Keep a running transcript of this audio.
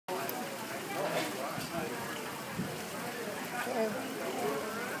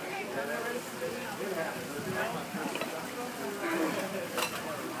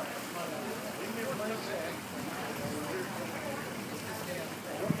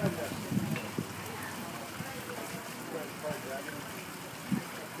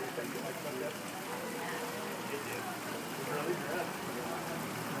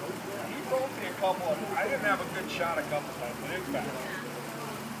been shot a couple times, but it's back.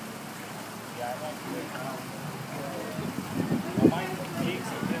 Yeah, I won't do it now. Well, mine peaks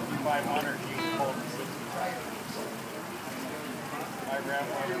at 5,500, you can pull it to 65.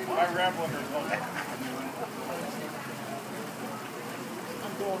 My Rambler's on that.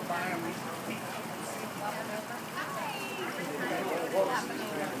 I'm going by him.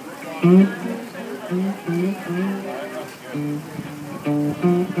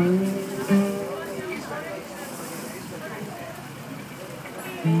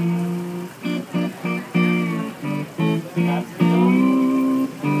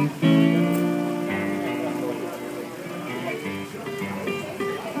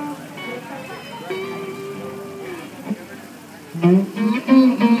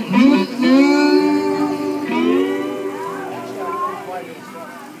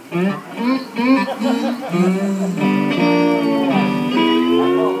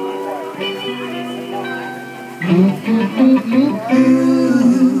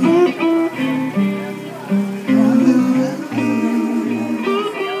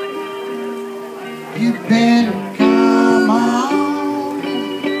 You better come on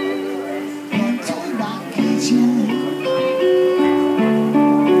into my kitchen,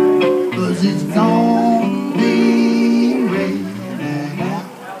 'cause it's gonna be raining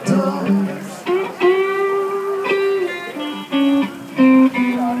outdoors.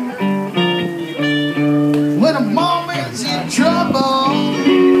 When a moment's in trouble,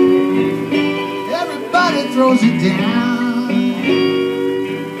 everybody throws it down.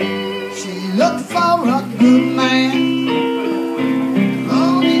 Look for a good man,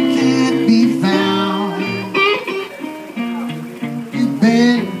 only can't be found. You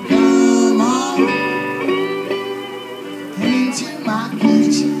better come on into my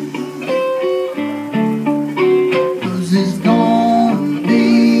kitchen, 'cause it's gonna be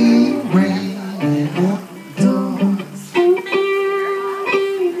raining outdoors.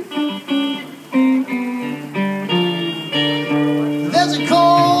 There's a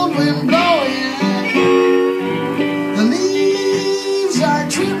cold wind blowing,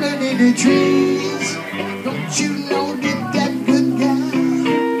 trembling in the trees. Don't you know that good guy,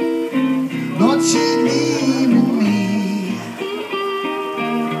 Lord, she leaving me.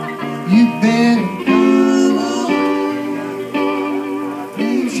 You better come on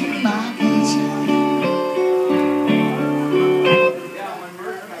into my kitchen,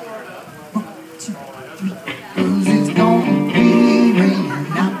 'cause it's gonna be raining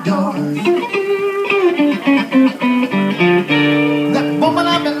outdoors. Woman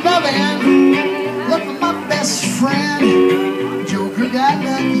I've been loving, look for my best friend. Joker got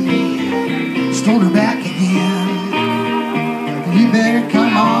lucky, stole her back again. You better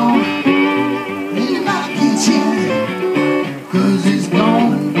come on into my kitchen, 'cause it's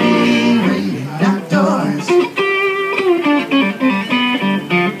gonna be raining outdoors.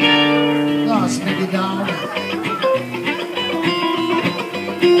 Oh, Snippy dog.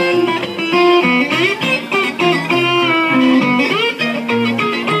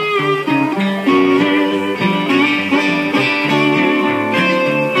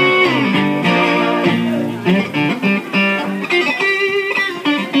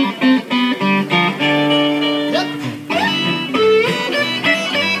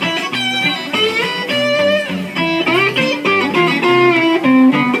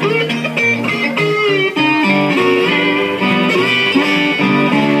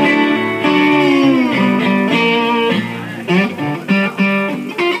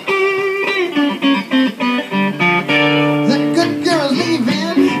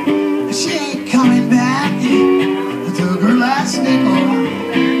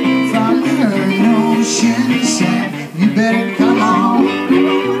 You better come on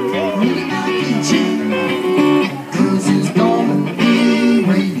into my kitchen, 'cause it's gonna be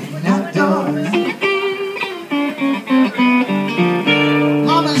raining outdoors.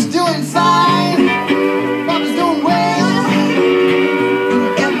 Mama's doing fine, Papa's doing well.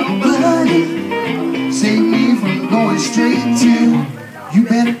 Don't get nobody save me from going straight to. You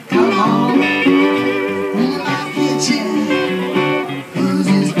better come on into my kitchen, 'cause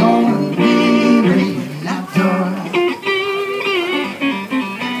it's gonna be raining outdoors.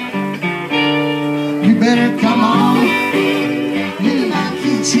 You better come on into my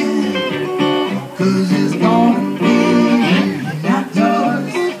kitchen, 'cause it's gonna be raining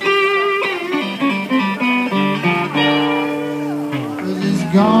outdoors. 'Cause it's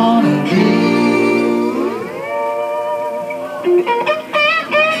gonna be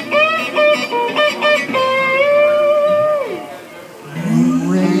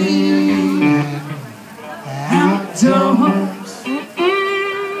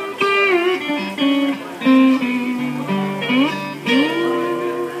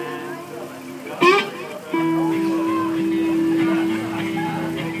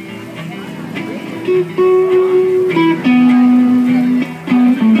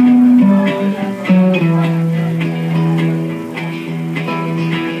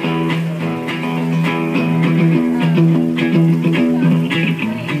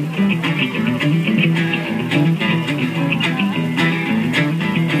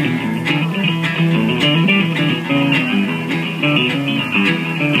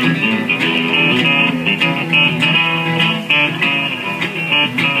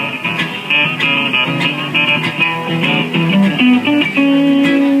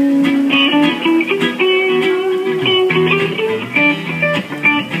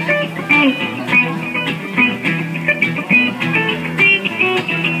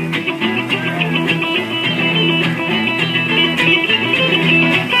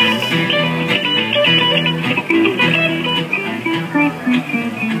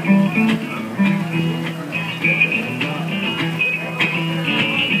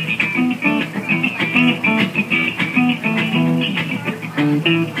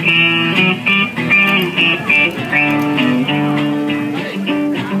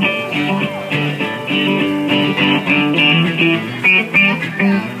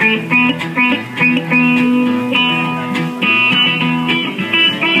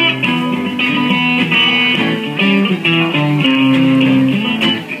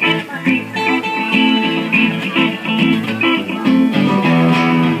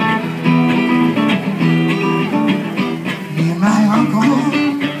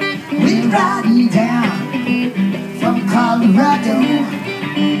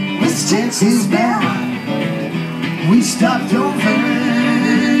Texas bound. We stopped over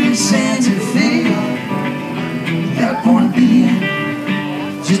in Santa Fe, airport being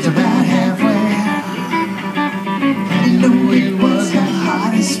just about halfway. You know it was the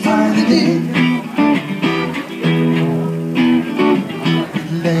hottest part of the day. We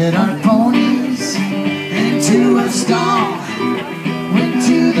led our ponies into a stall, went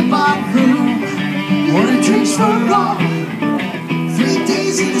to the bar room, ordered drinks for all. 3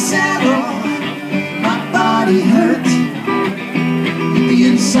 days in the saddle, my body hurt.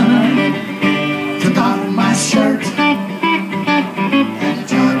 Indian summer took off my shirt, and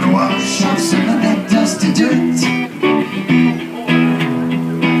tried to wash off some of that dusty dirt.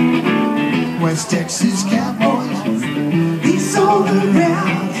 West Texas cowboys, he's all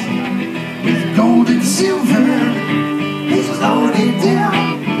around, with gold and silver, he's loaded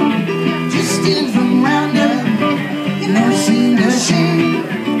down. Just in from roundup, you never seemed ashamed.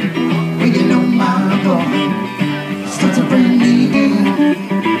 Well, you know my boy starts a brand new game.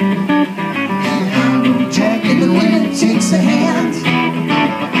 And I go Jack in the wind takes a hand.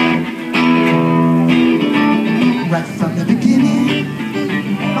 Right from the beginning,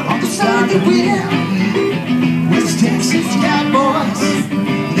 my uncle started winning. West Texas cowboys,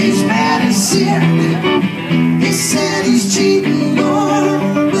 they's mad as sin. He said he's cheating,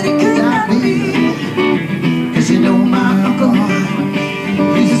 Lord, but it could not be. You know my uncle,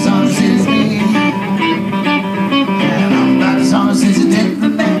 he's as honest as me, and I'm about as honest as a dead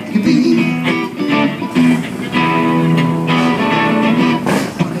man could be.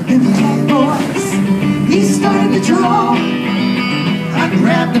 One of them cowboys, he started to draw. I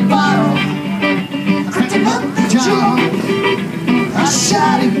grabbed the bottle, I cracked him up the jaw. I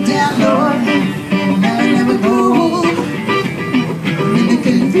shot him down, Lord, now I never go. In the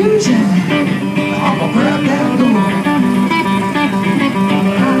confusion, I'm gonna grab that door.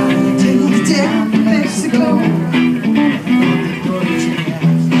 I take it down to Mexico.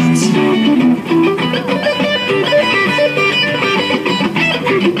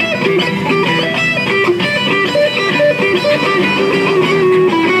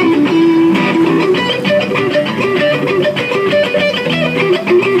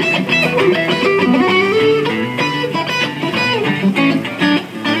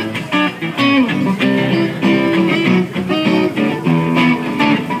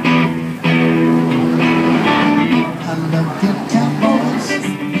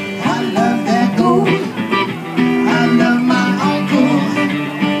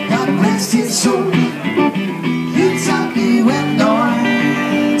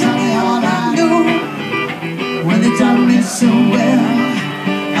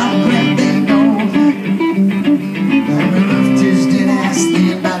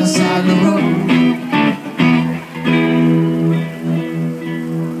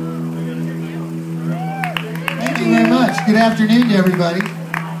 Good afternoon to everybody.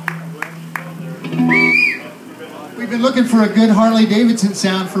 We've been looking for a good Harley-Davidson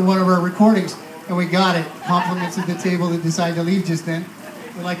sound for one of our recordings, and we got it. Compliments at the table that decided to leave just then.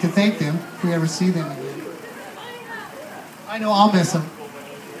 We'd like to thank them if we ever see them again. I know I'll miss them.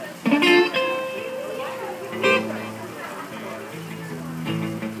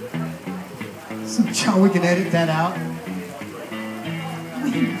 So, Joe, we can edit that out.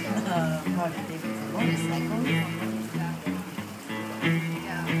 Harley-Davidson motorcycles.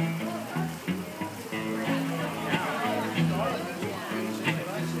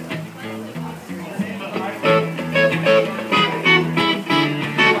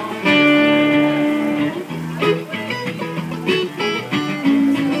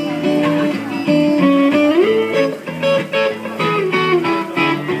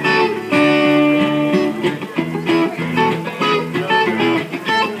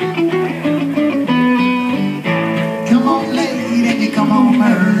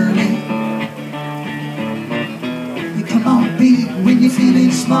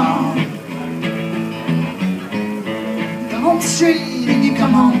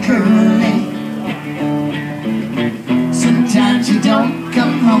 on curling. Sometimes you don't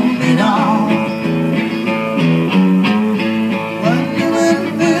come home at all. Wonder what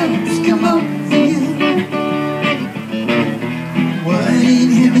moves come over you. What in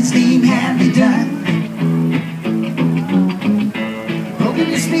heaven's name have you done? Broken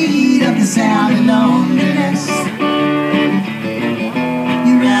the speed of the sound of loneliness.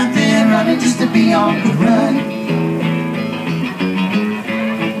 You're out there running just to be on the run.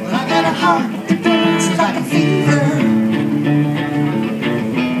 Well, I got a heart that burns like a fever.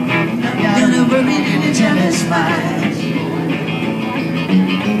 I've got a worried and a jealous mind.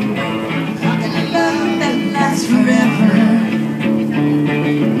 How can a love that lasts forever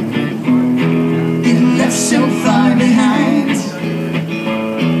get left so far behind?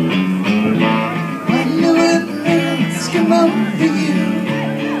 Wonder what words come over you.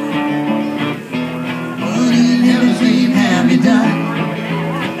 What in heaven's name have you done?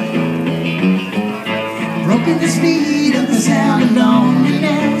 Broken the speed of the sound of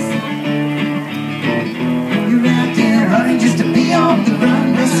loneliness. You're out there running just to be on the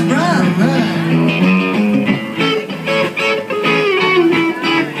run. Let's run, run.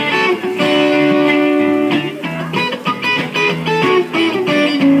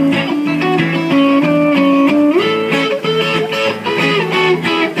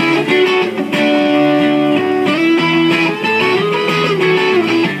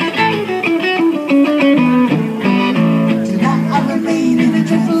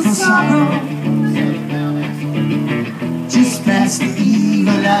 Just past the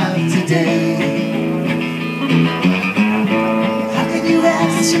evil of today. How can you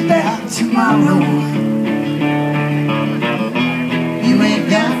ask about tomorrow? You ain't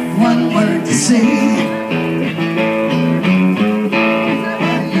got one word to say.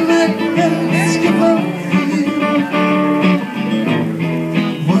 Wonder what words come over you.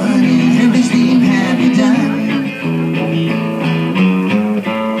 What in heaven's name have you done?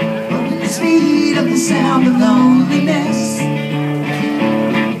 Broken the speed of the sound of loneliness.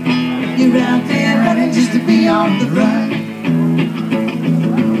 You're out there running just to be on the run.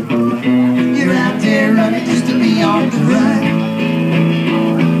 You're out there running just to be on the run.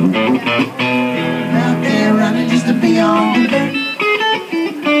 You're out there running just to be on the run.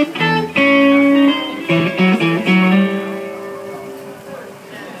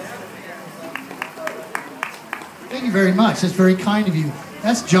 Thank you very much. That's very kind of you.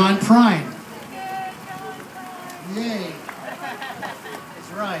 That's John Prine. Yay.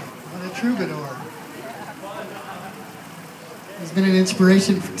 That's right. What a troubadour. He's been an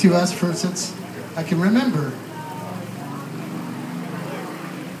inspiration to us since I can remember.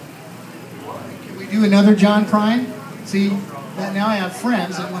 Can we do another John Prine? See, that now I have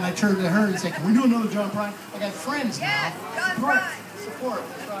friends, and when I turn to her and say, can we do another John Prine? I got friends now. Yes, John Prine. Support.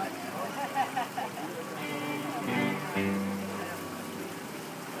 That's right.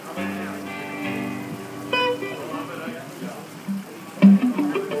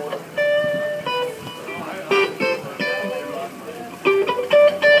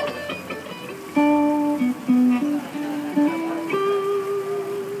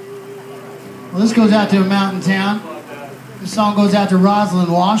 Well, this goes out to a mountain town. This song goes out to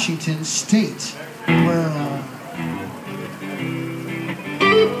Roslyn, Washington State, where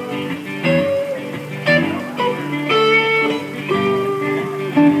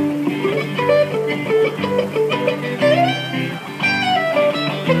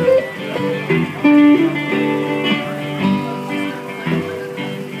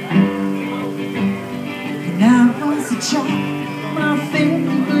when I was a child, my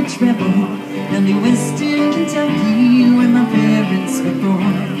family would travel down to western Kentucky, where my parents were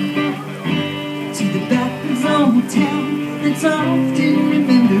born, to the backwoods old town that's often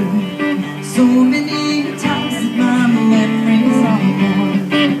remembered so many times that my memories are born.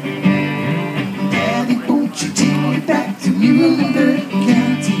 Daddy, won't you take me back to Muhlenberg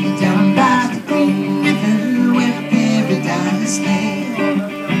County, down by the Green River where paradise lay?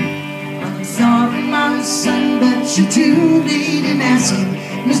 Well, I'm sorry, my son, but you're too late in asking.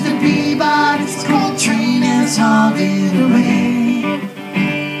 Mr. Peabody's coal train has hauled it away.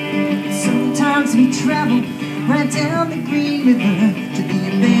 Sometimes we travel right down the Green River to the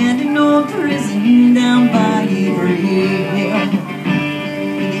abandoned old prison down by Avery Hill.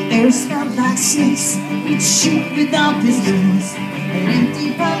 The air smelled like snakes, we'd shoot with our pistols, and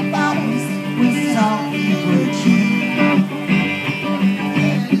empty pop bottles was all we would kill.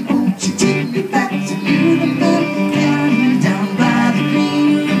 Daddy, won't you take me back to Muhlenberg County, down by the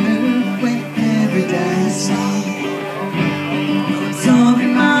Green River where paradise lay? I'm sorry,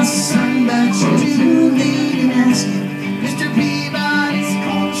 my son, but you're too late in asking. Mr. Peabody's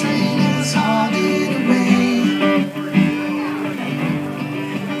coal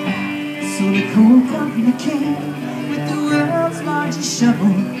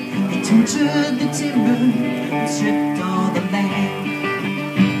cleared the timber and stripped all the land.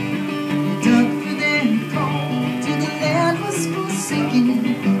 They dug for their coal till the land was forsaken.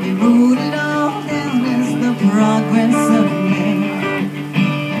 They wrote it all down as the progress of man.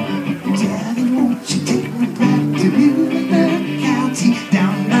 Daddy, won't you take me back to Lyons County,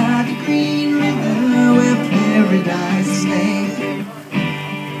 down by the Green River where paradise lay?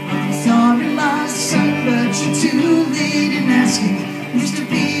 I'm sorry, my son, but you're too late in asking. Mr.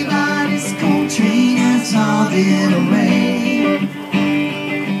 Peabody's coal train has hauled it away.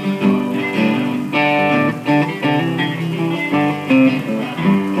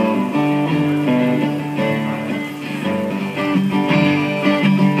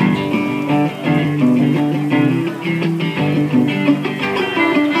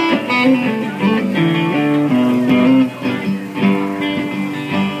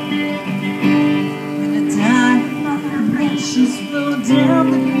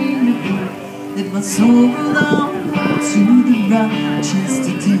 That my soul belonged to the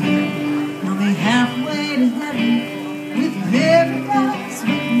Rochester deep. I'll be halfway to heaven with paradise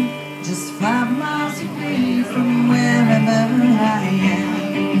written, just 5 miles away from wherever I am.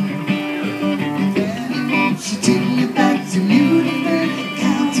 Daddy, won't you take me back to Lyons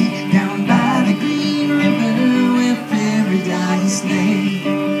County, down by the Green River where paradise lay?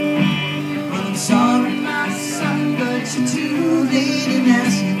 Well, I'm sorry, my son, but you're too late in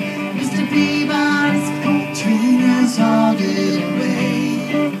asking. Mr. Peabody's coal train has hauled it away.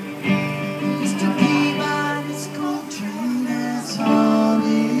 Mr. Peabody's coal train has hauled it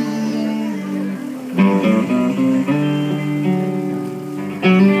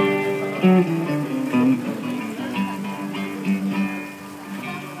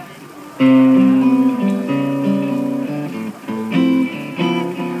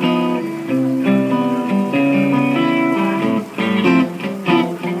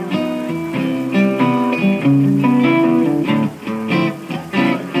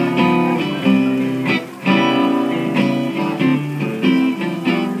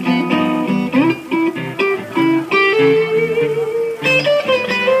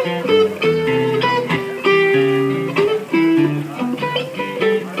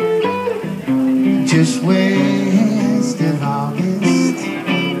just west of August,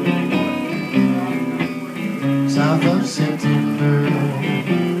 south of September,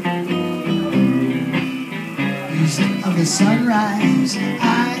 east of the sunrise,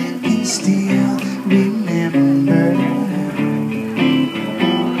 I can still remember.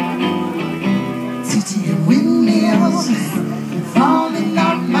 City of windmills falling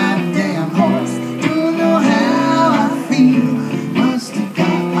off my damn horse. Don't know how I feel, must have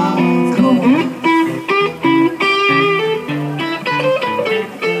got off cold.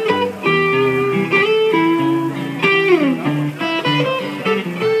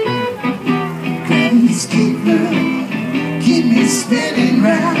 Keep me spinning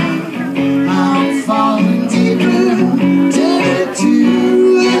round. I'm falling deeper to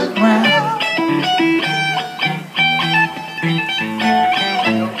the ground.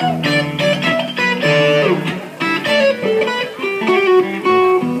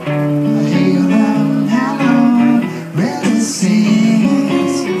 Hail down, hallowed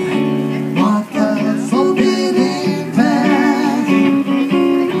reticence, walk the forbidden path.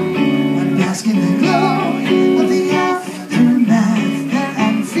 I'm basking in the glow of the aftermath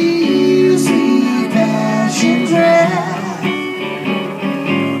and feel sweet passion draft.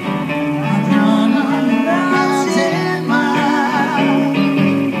 I've run a mountain mile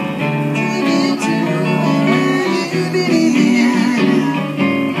to get to where you begin.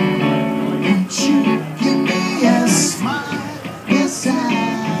 Won't you give me a smile? Yes, I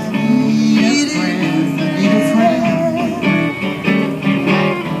need a friend.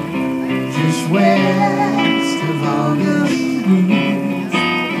 Just west of August,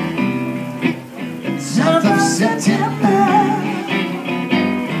 south of September,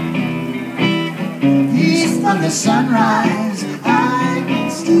 east of the sunrise, I can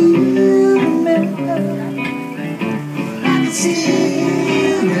still remember. I can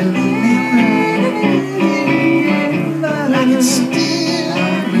still remember. I can still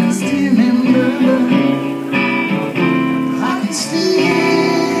remember. I can still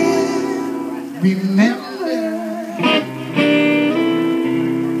remember.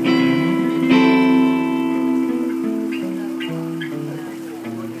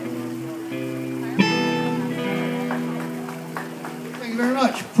 Thank you very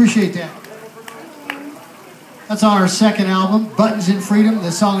much. Appreciate that. That's on our second album, Buttons in Freedom.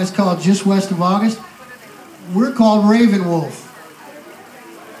 The song is called Just West of August. We're called Raven Wolf.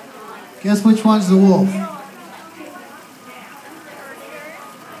 Guess which one's the wolf?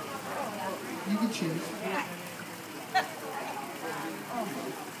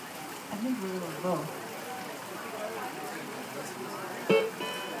 think we're going to both.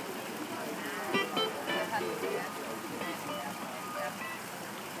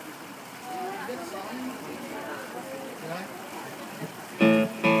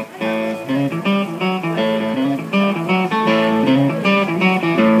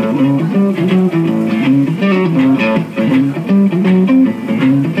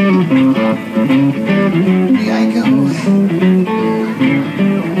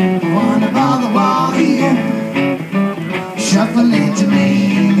 Shuffling to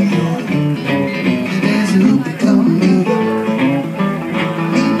me, there's who become me.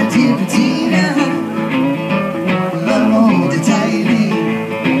 Meet my dear Bettina, love hold you tightly.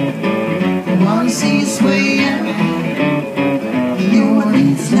 I wanna see you swaying, you want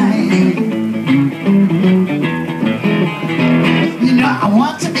me sliding. You know I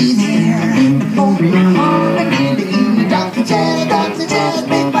want to be there. Oh, Dr. Jazz,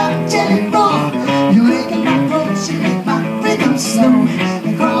 make my jelly roll. You're making my approach, you make my rhythm slow.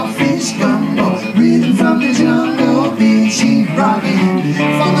 And crawfish gumbo, rhythm from the jungle, big sheep rocking.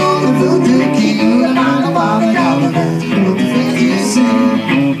 Follow the voodoo king, the line of all the dollar, that's what the things you sing.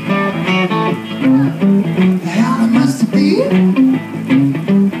 How it must be,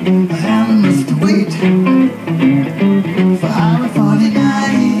 how it must wait for Highway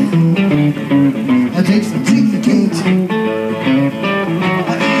 49. That takes me to the gate.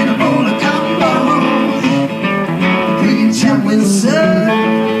 With sun,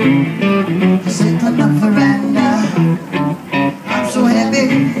 I sit on the veranda. I'm so happy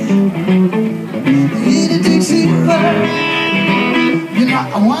in a Dixie bird. You know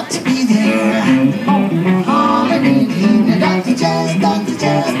I want to be there. Holiday in Dr. Jazz,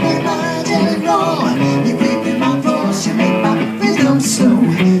 make my jelly roll. You creep in my pulse, you make my rhythm slow.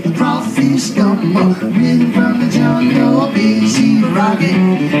 The crawfish gumbo, rhythm from the jungle, big sheep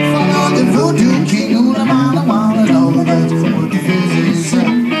rocking. Follow the voodoo king, who the mile, and all of that.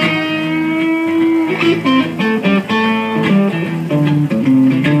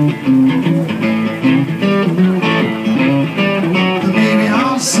 Maybe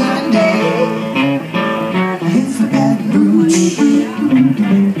on Sunday I hit for Baton Rouge,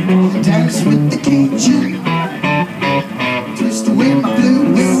 dance with the Cajun, twist away my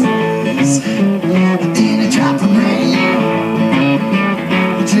blues, in a drop of rain,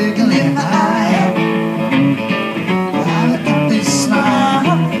 a twinkle in my eye. I look up and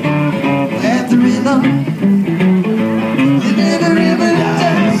smile at the rhythm, the river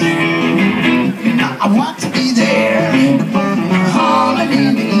does. You know I want to be there. Holiday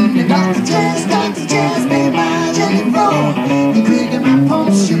in the evening, Dr. Jazz, make my jelly roll. You quick in my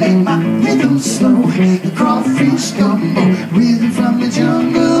pulse, you make my rhythm slow. The crawfish gumbo, rhythm from the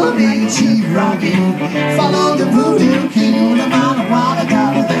jungle, big sheep rocking. Follow the voodoo king, the mile of wild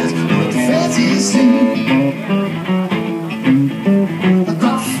dollar, that's what the fancies sing. The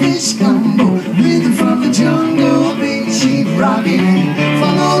crawfish gumbo, rhythm from the jungle, big sheep rocking.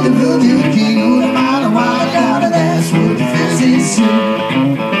 Follow the voodoo king, the mile of wild dollar, that's what the fancies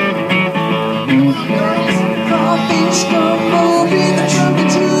sing. Crawfish gumbo, rhythm from the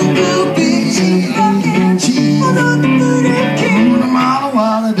jungle, big sheep rocking. Follow the voodoo king, the mile of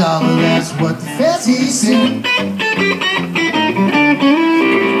wild dollar, that's what the fancies sing.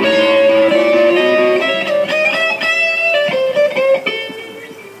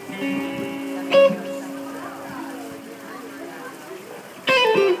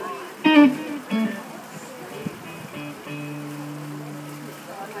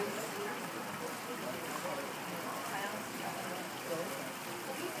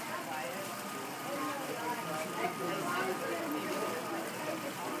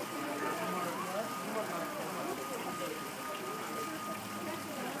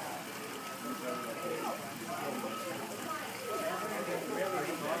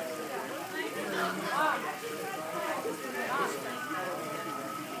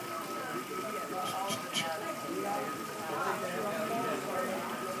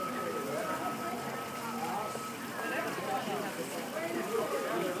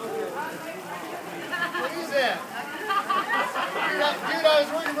 Dude, I was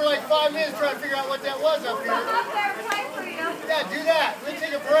working for like 5 minutes trying to figure out what that was up here. Yeah, do that. We'll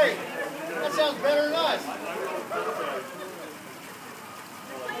take a break. That sounds better than us.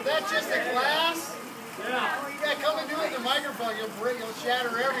 That's just a glass? Yeah. Oh, you gotta come and do it in the microphone. You'll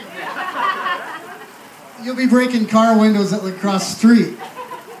shatter everything. You'll be breaking car windows across the street.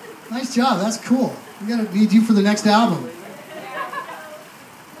 Nice job. That's cool. We gotta need you for the next album.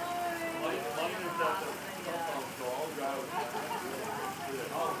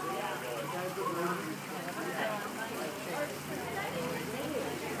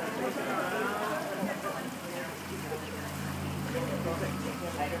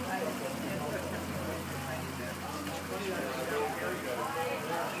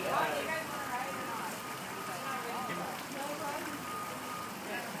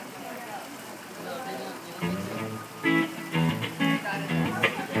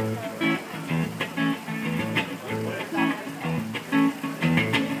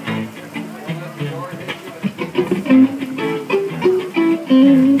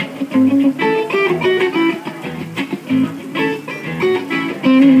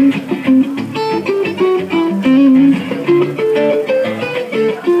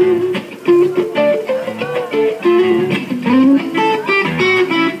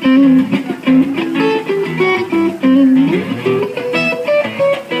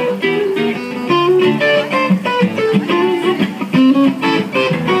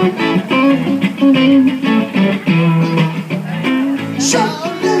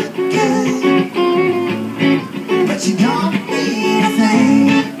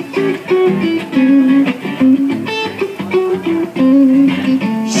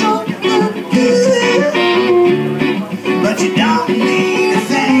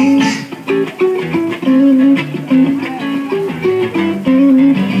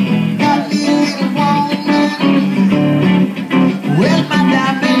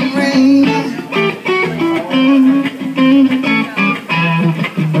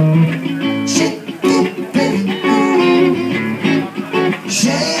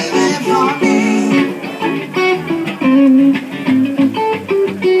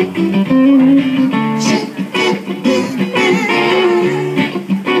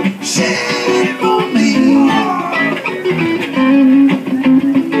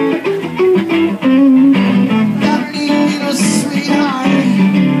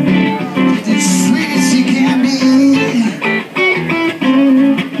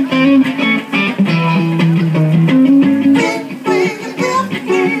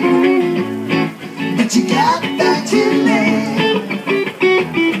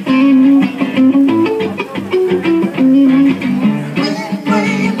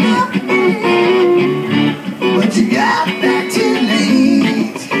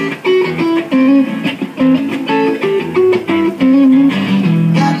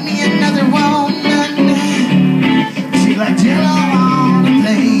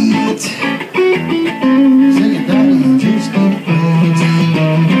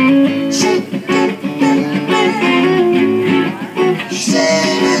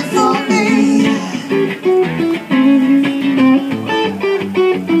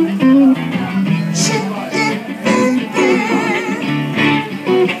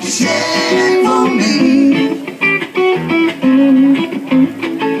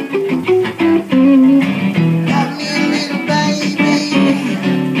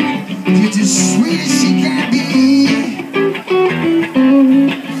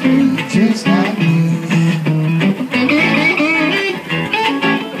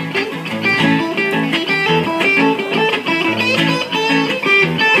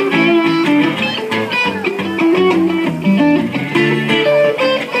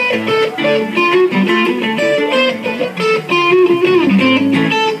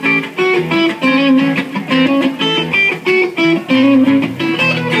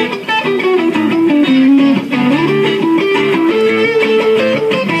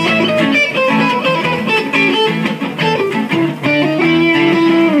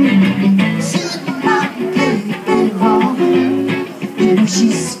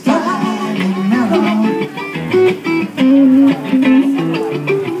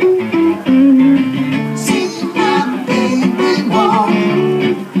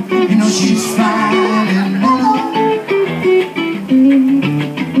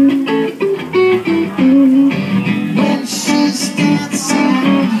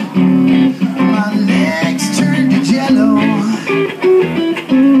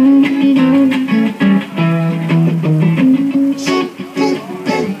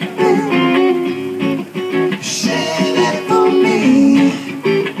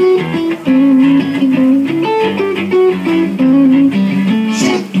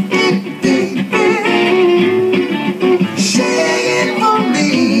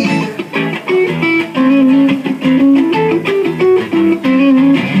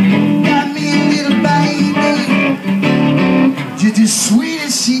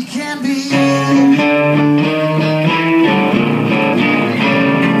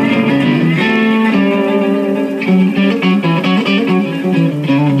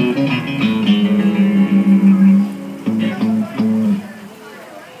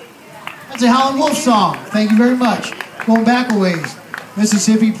 Song. Thank you very much. Going back a ways,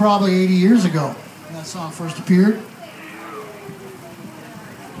 Mississippi, probably 80 years ago, when that song first appeared.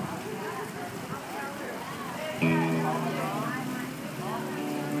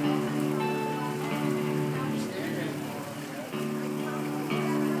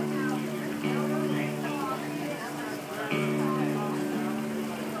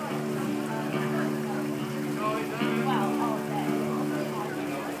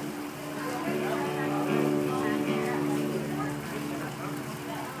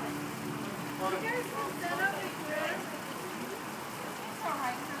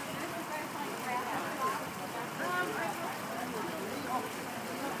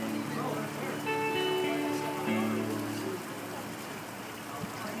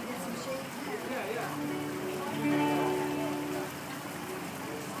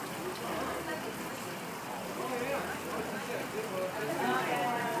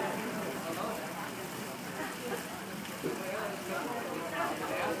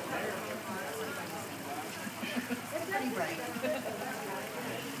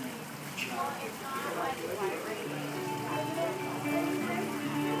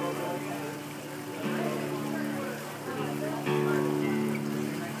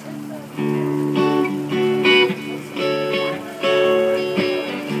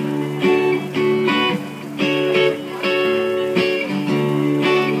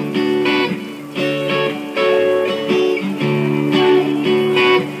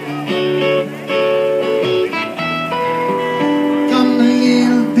 Come a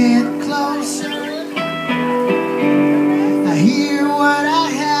little bit closer. I hear what I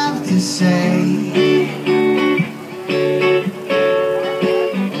have to say.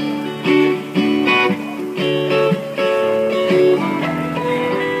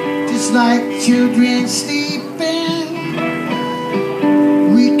 Just like children sleeping,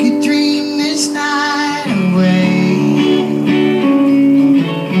 we could dream this night away.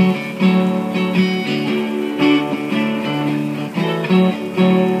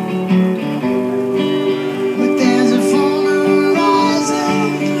 But there's a full moon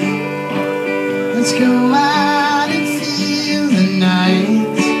rising. Let's go out and feel the night.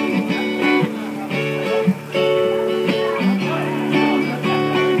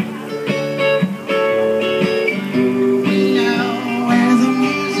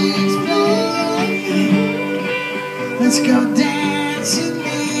 Let's go dancing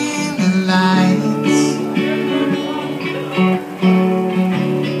in the lights.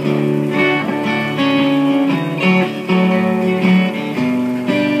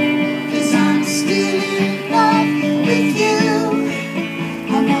 'Cause I'm still in love with you.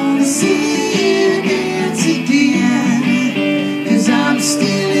 I wanna see you dance again. 'Cause I'm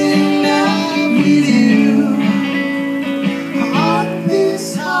still in love with you. On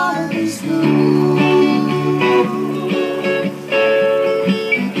this harvest moon.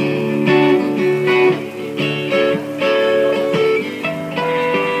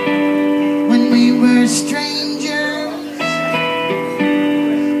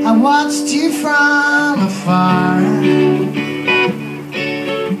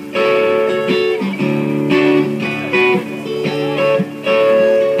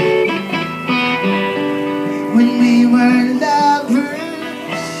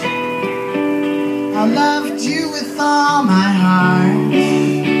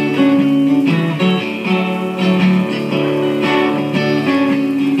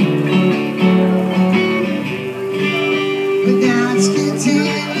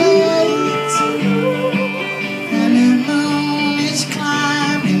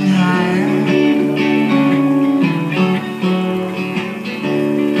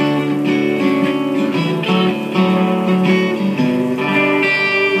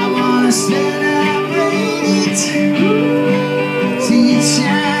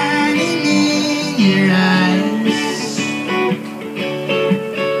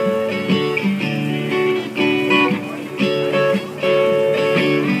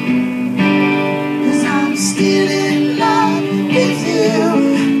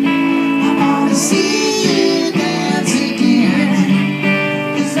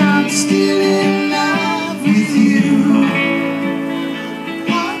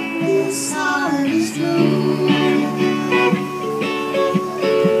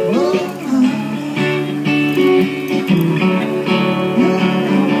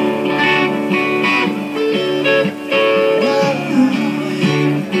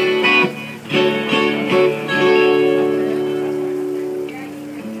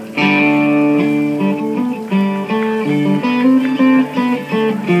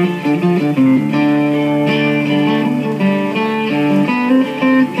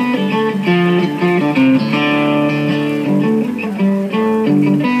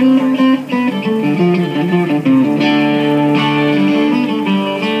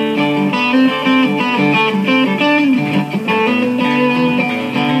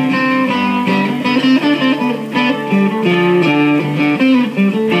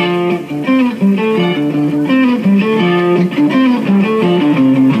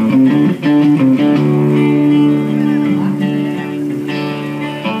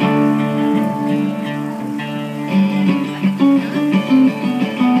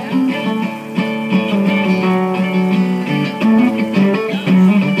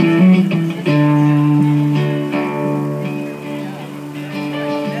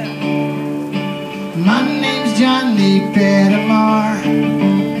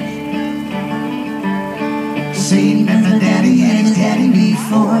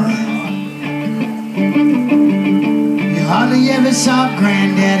 before. You hardly ever saw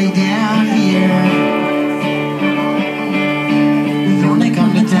Granddaddy down here. He'd only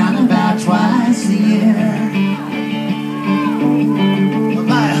come to town about twice a year. I'll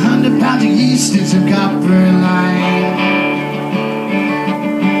buy 100 pounds of yeast and some copper line.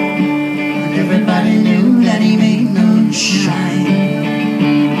 And everybody knew that he made moonshine.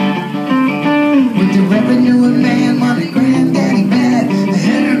 With the revenue of man, money, Granddaddy bad,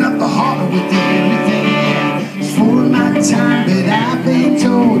 heading up the harbor with everything he had. It's for my time, but I've been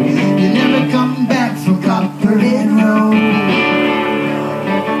told you never come back from Copperhead Road.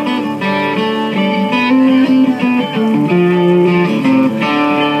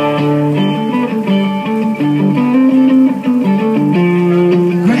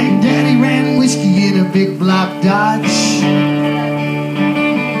 Granddaddy ran whiskey in a big block Dodge.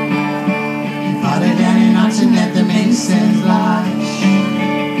 At the Mason's Lodge.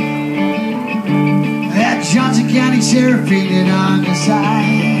 That Johnson County Sheriff painted on the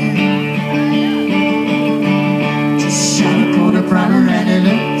side. Just shot a quarter primer and it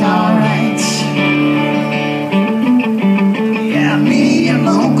looked alright. Yeah, me and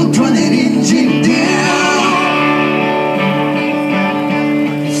my uncle turned that engine down. I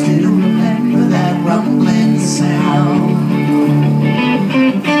can still remember that rumbling sound.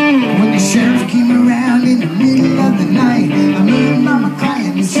 When the sheriff came around in the middle of the night, I heard Mama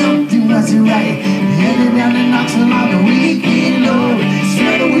crying and something wasn't right. Headed down to Knoxville on the weekend.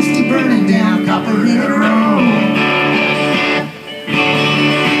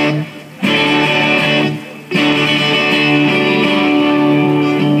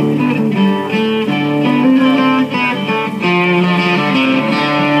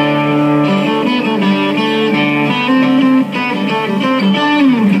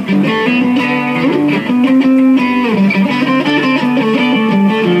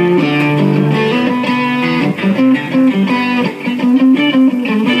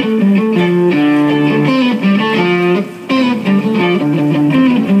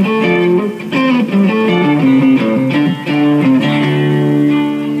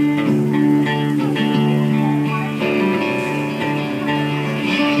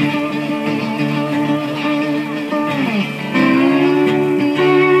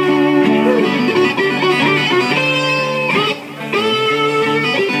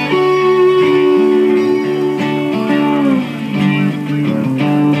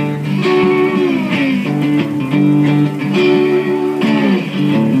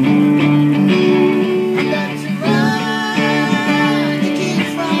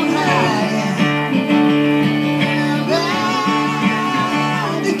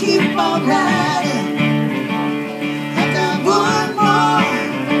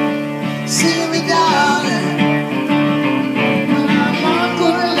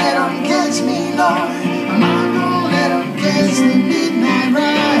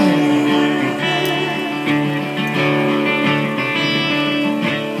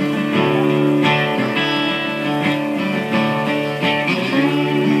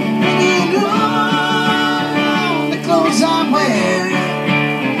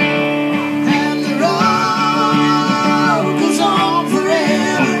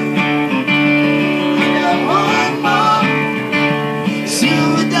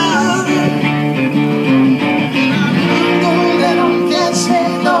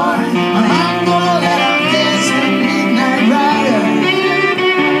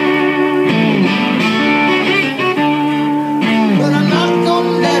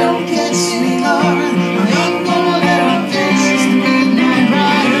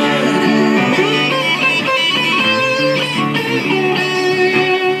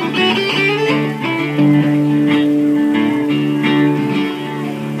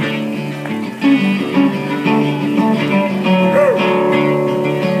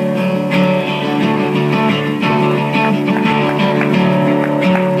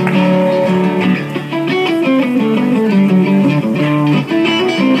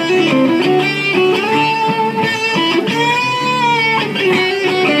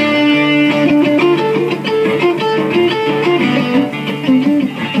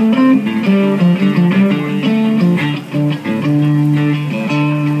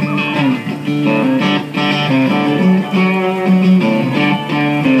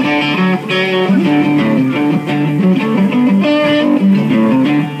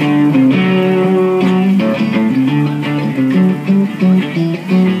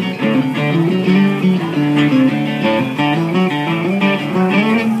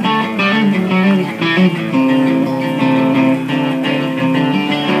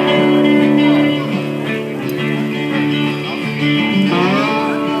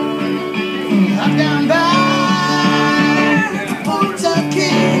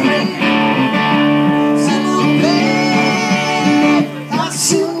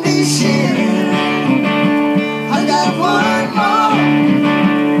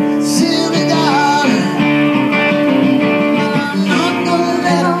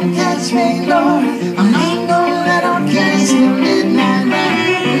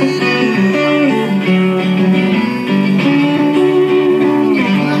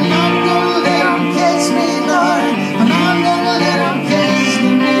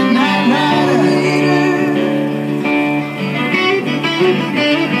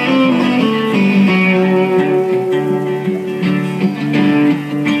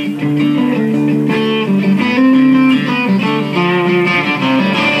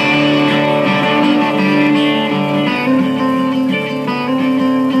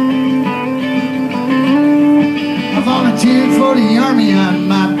 Volunteered for the army on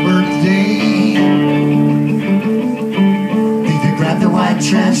my birthday. Think they grabbed the white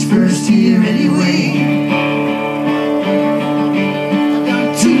trash first here anyway. I've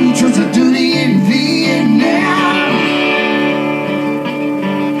done 2 tours of duty in Vietnam,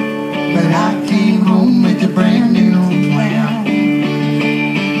 but I came home with a brand new plan.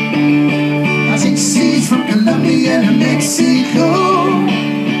 I 6 seas from Colombia to Mexico.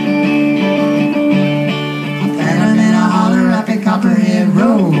 Copperhead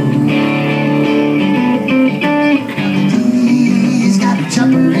Road. He's got a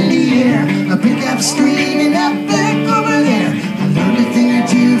chopper in the air, a pickup screaming up back over there. I learned a thing or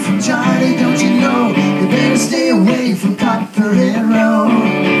two from Charlie, don't you know? You better stay away from Copperhead Road.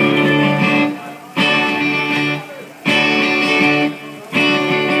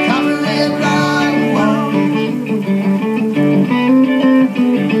 Copperhead Road.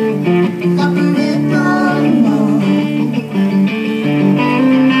 Copperhead Road.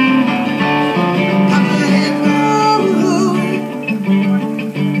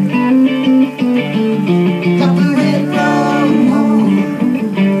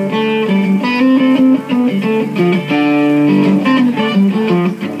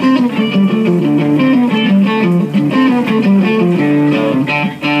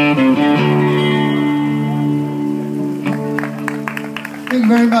 Thank you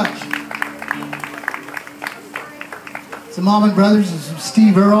very much. Some Almond Brothers and some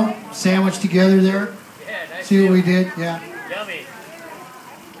Steve Earle sandwiched together there. Yeah, nice. See what we did? Yeah. Yummy.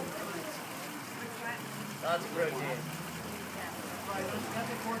 Lots of protein.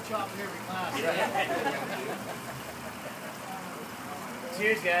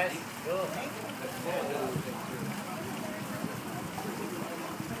 Cheers, guys. Cool.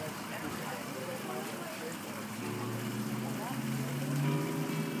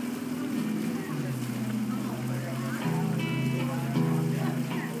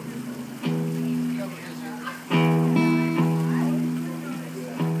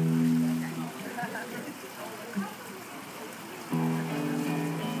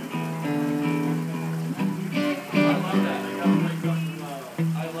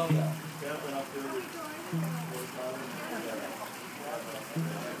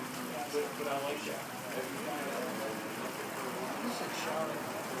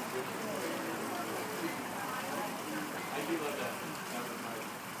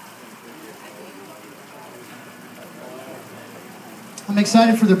 I'm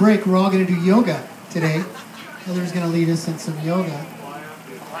excited for the break. We're all going to do yoga today. Heather's going to lead us in some yoga.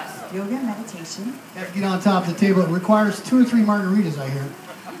 Yoga, meditation. You have to get on top of the table. It requires 2 or 3 margaritas, I hear,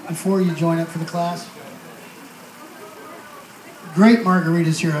 before you join up for the class. Great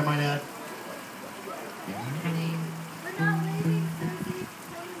margaritas here, I might add.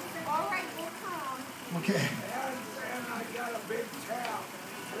 Okay.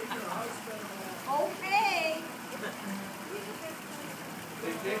 Okay.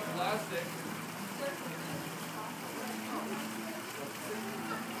 They take plastic.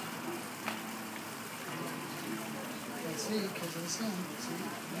 Let's see, because of the sun. See? You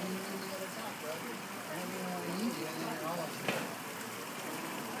got to top, right? I don't even want to eat you, and then you're all upset.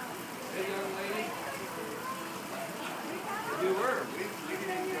 Hey, young lady. You were. We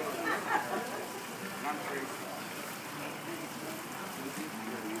didn't go. I'm Tracy.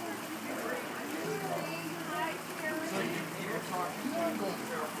 So you're talking to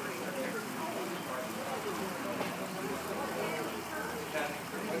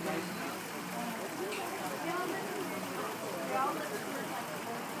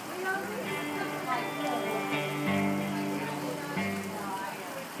We all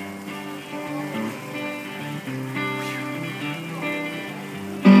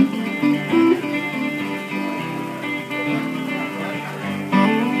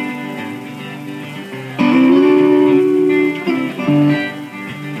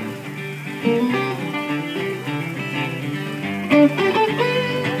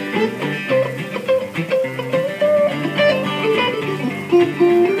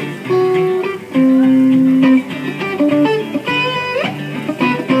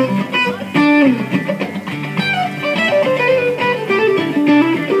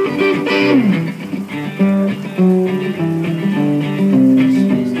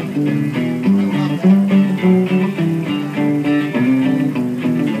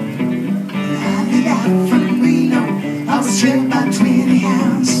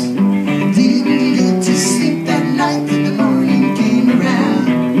house. Didn't get to sleep that night till the morning came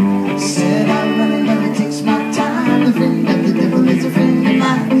around. Said I'm running, but it takes my time. The friend of the devil is a friend of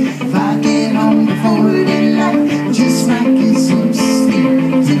mine. If I get home before daylight, just might get some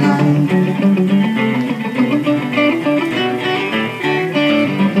sleep tonight.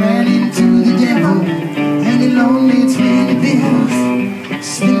 Ran into the devil, and he loaned me 20 bills.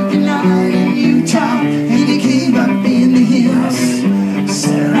 Spent the night in Utah, and he came up in the hills.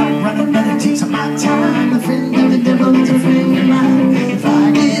 Said I'm running, but it takes my time. The friend of the devil is a friend of mine. If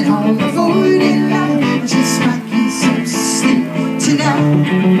I get home before daylight, just might get some sleep tonight.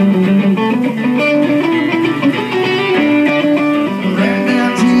 Ran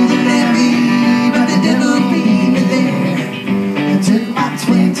down to the levee, but the devil beat me there. I took my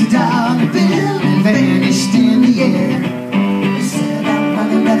 $20 bill and vanished in the air. Said I'm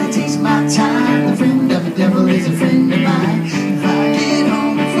running, but it takes my time. The friend of the devil is a friend of mine. If I get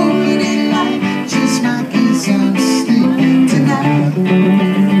home before daylight, just might get some sleep tonight.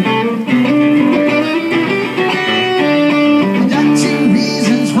 I got 2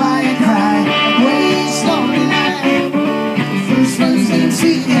 reasons why I cry. I waste lonely night. The first one's named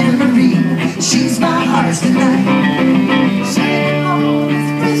Sweet Anne Marie. She's my heart's delight. Sitting on this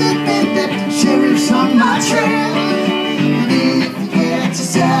prison bed that the sheriff's on my trail. And if you get to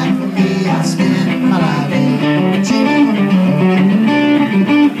sad for me, I'll spend my life in jail.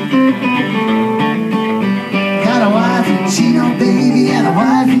 Got a wife in Chino, baby, and a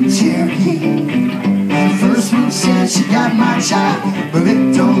wife in Cherokee. The first one said she got my child, but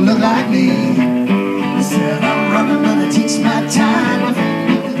it don't look like me. Said I'm running, but it takes my time. The friend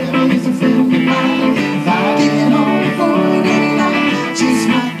of the devil is a friend of mine. If I get home before daylight, just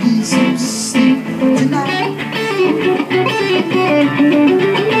might get some sleep tonight.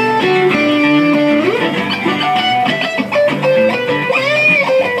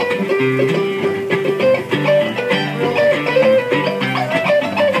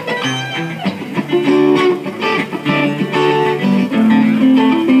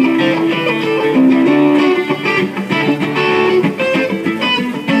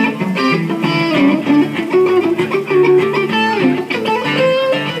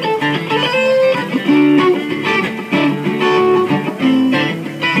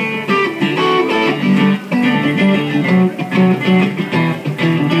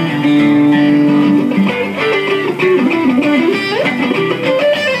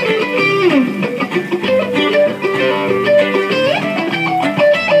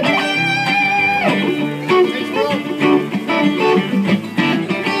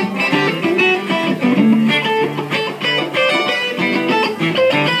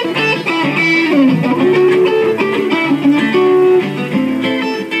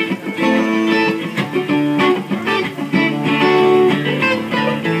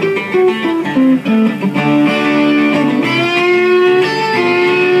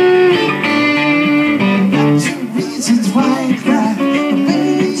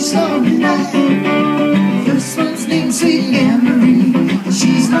 Sweet Anne Marie,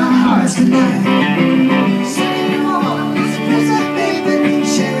 she's my heart's delight. Sitting on this prison, baby,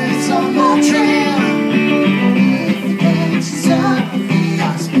 sheriff's on my trail. If you can't stop me,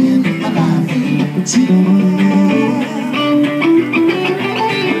 I'll spend my life in jail.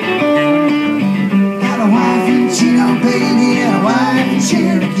 Got a wife in Chino, baby, and a wife in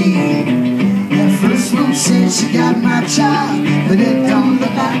Cherokee. That first one said she got my child, but it don't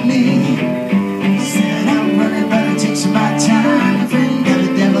look like me. Said I'm running, but it takes my time. The friend of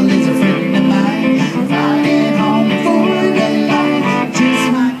the devil is a friend of mine. If I get home before daylight, just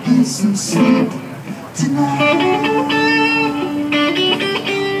might get some sleep tonight.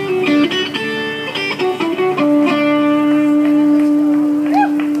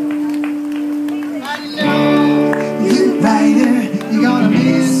 I know you writer, you're gonna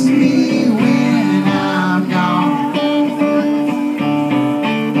miss me when I'm gone.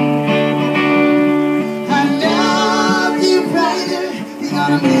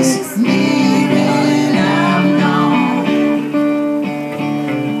 Gonna miss me when I'm gone.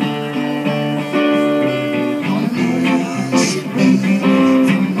 Gonna miss you, baby,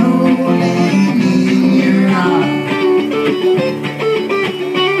 from rolling in your arms.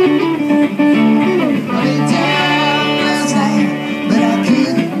 I lay down last night, but I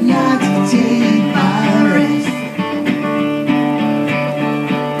could not take my rest.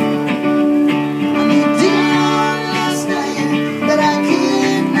 I lay down last night, but I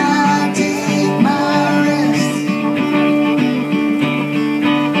could not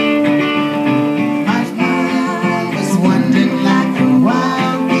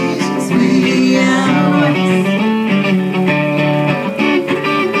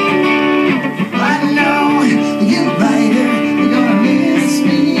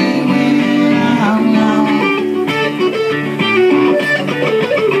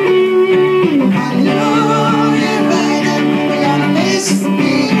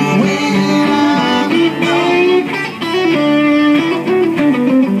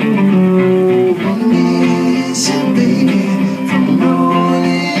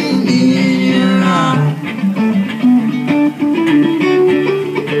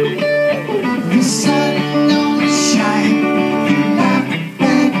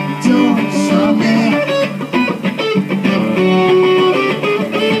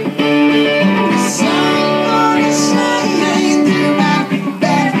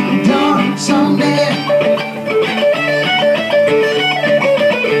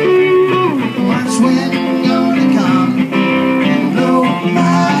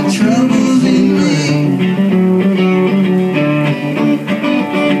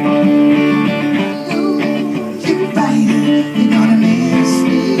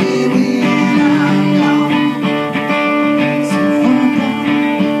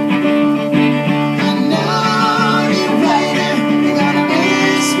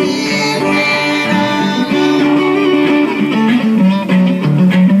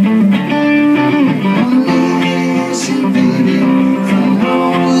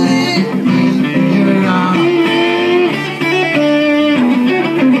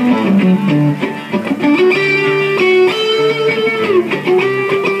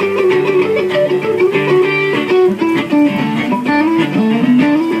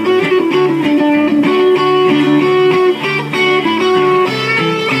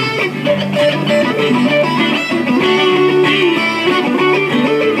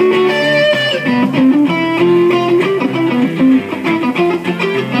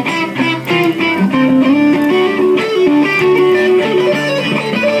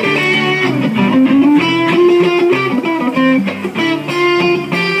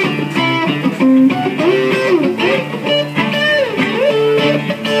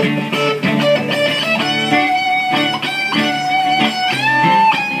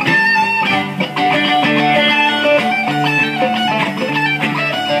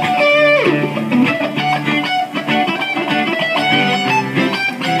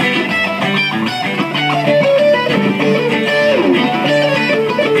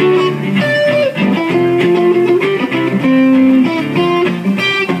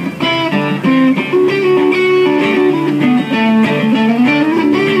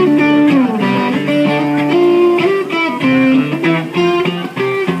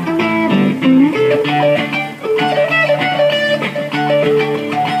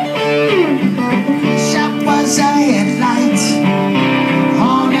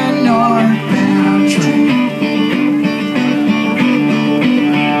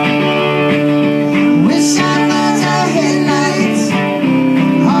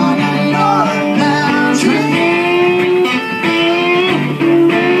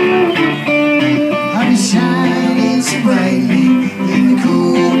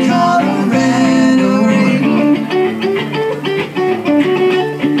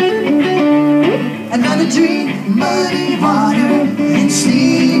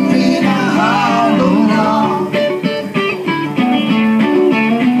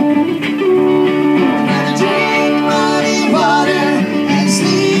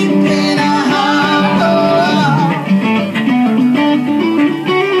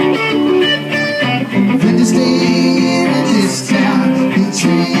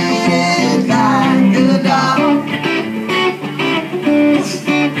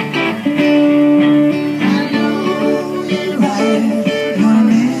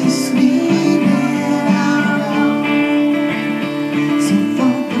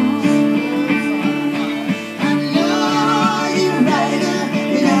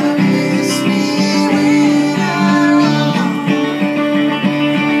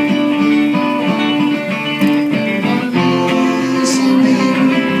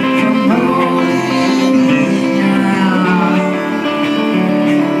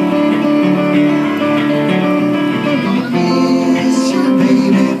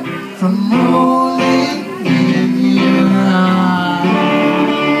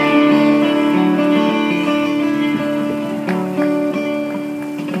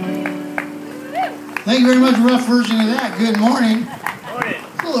a rough version of that. Good morning. Morning.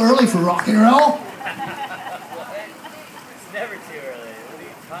 It's a little early for rock and roll. It's never too early. What are you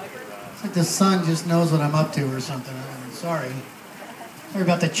talking about? It's like the sun just knows what I'm up to or something. I'm sorry. Sorry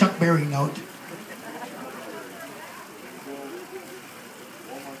about the Chuck Berry note.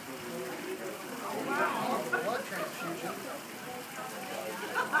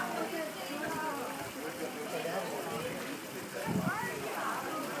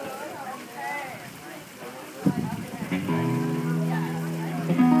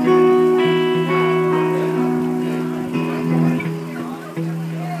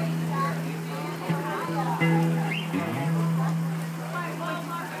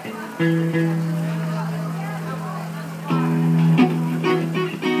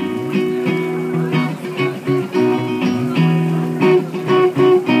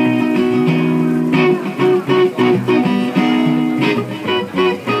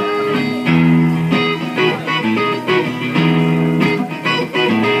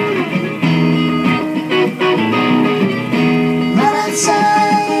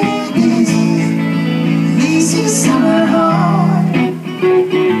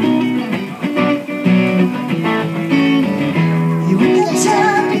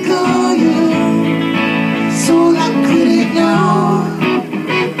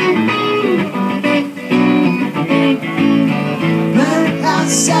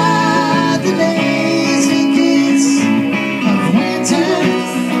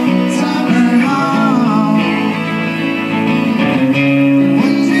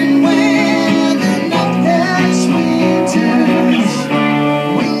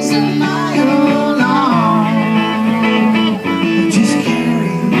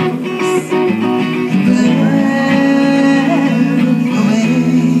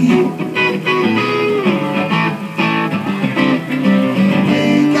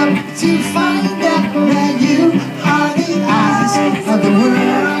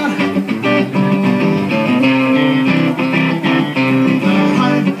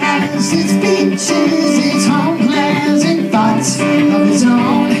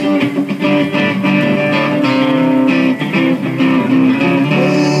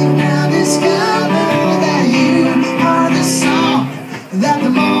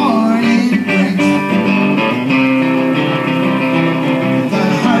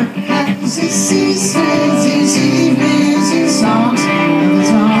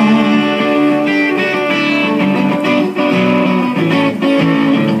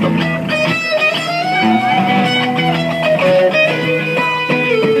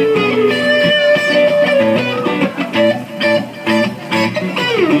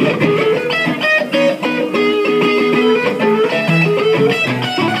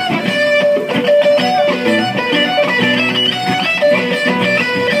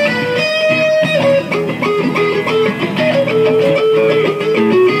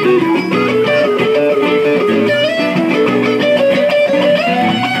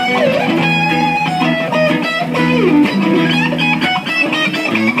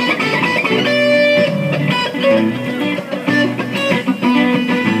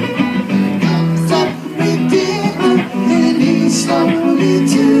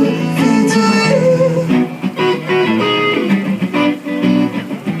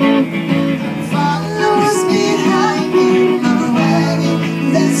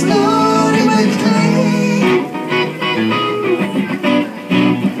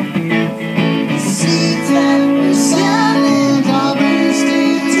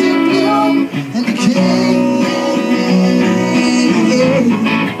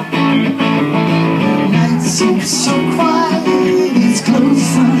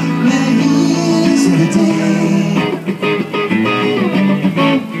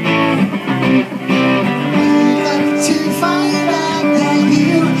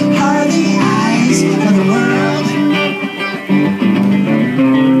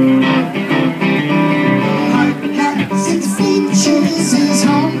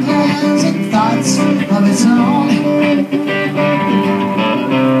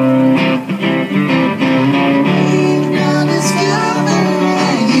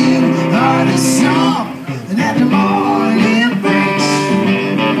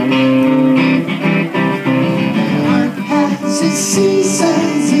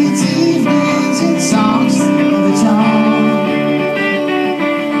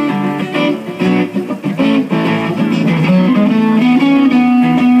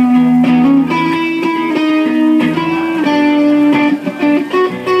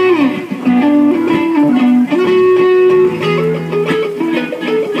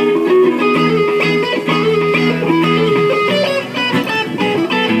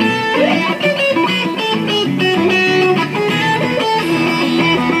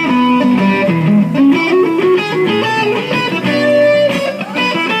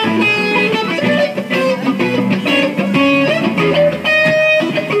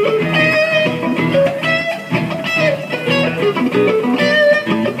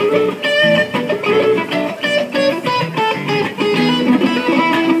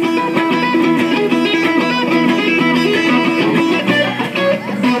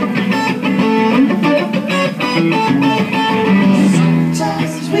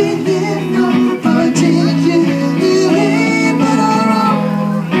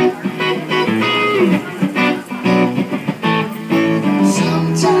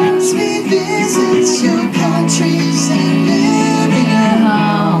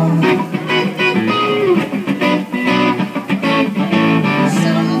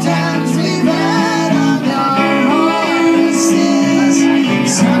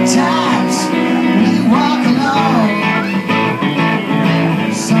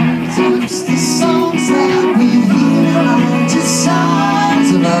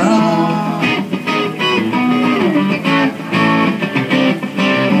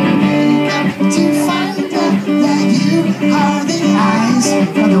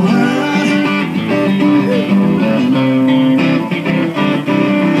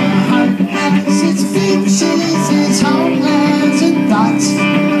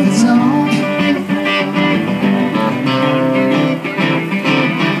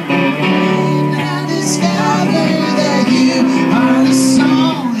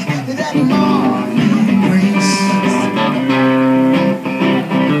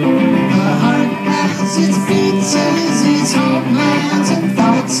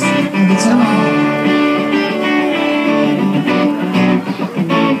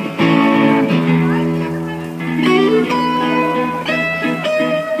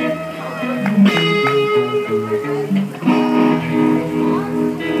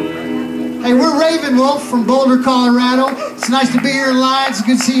 from Boulder, Colorado. It's nice to be here in Lyons. It's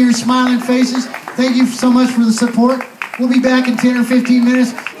good to see your smiling faces. Thank you so much for the support. We'll be back in 10 or 15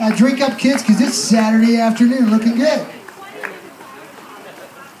 minutes. Drink up, kids, because it's Saturday afternoon. Looking good.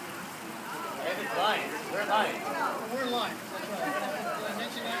 Lyons. We're Lyons. We're Lyons. Did I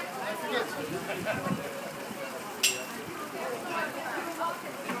mention that? I forget.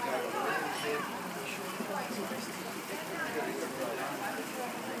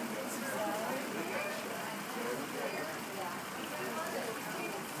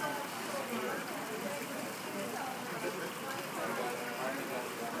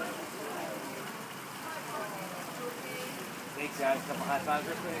 Thanks, guys. Couple high fives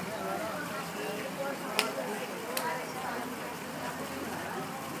real quick.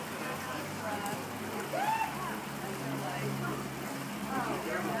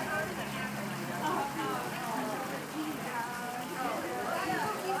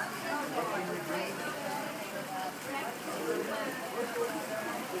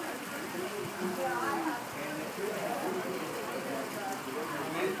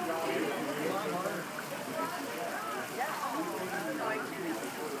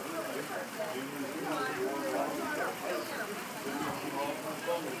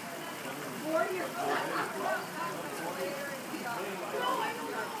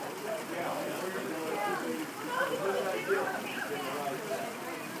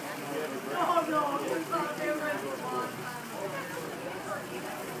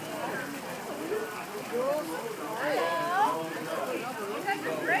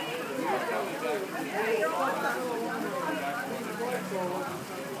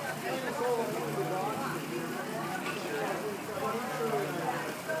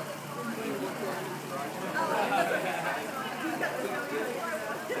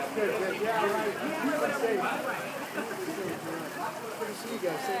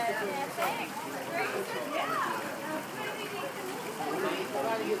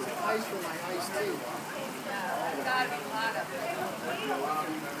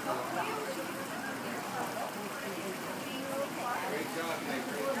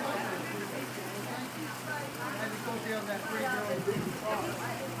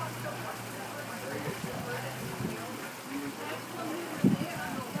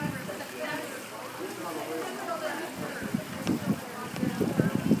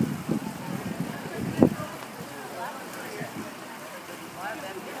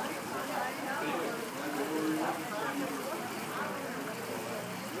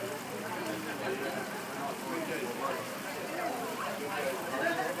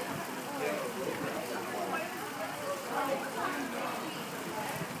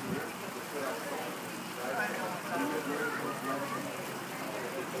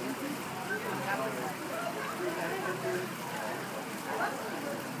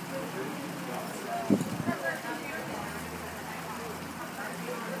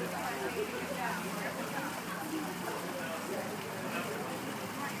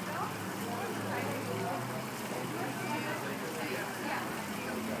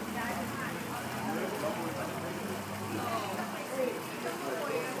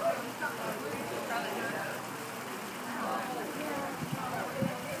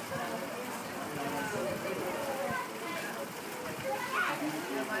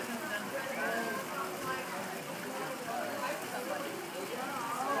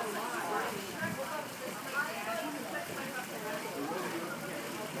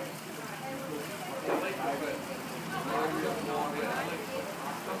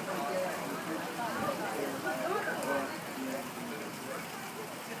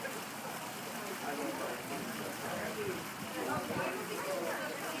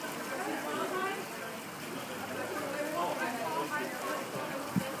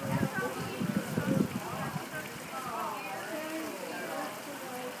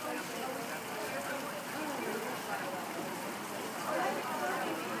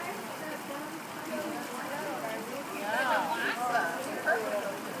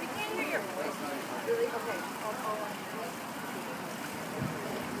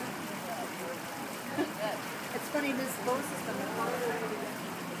 It's funny, this phone system is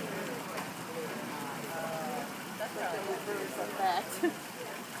that's a fact.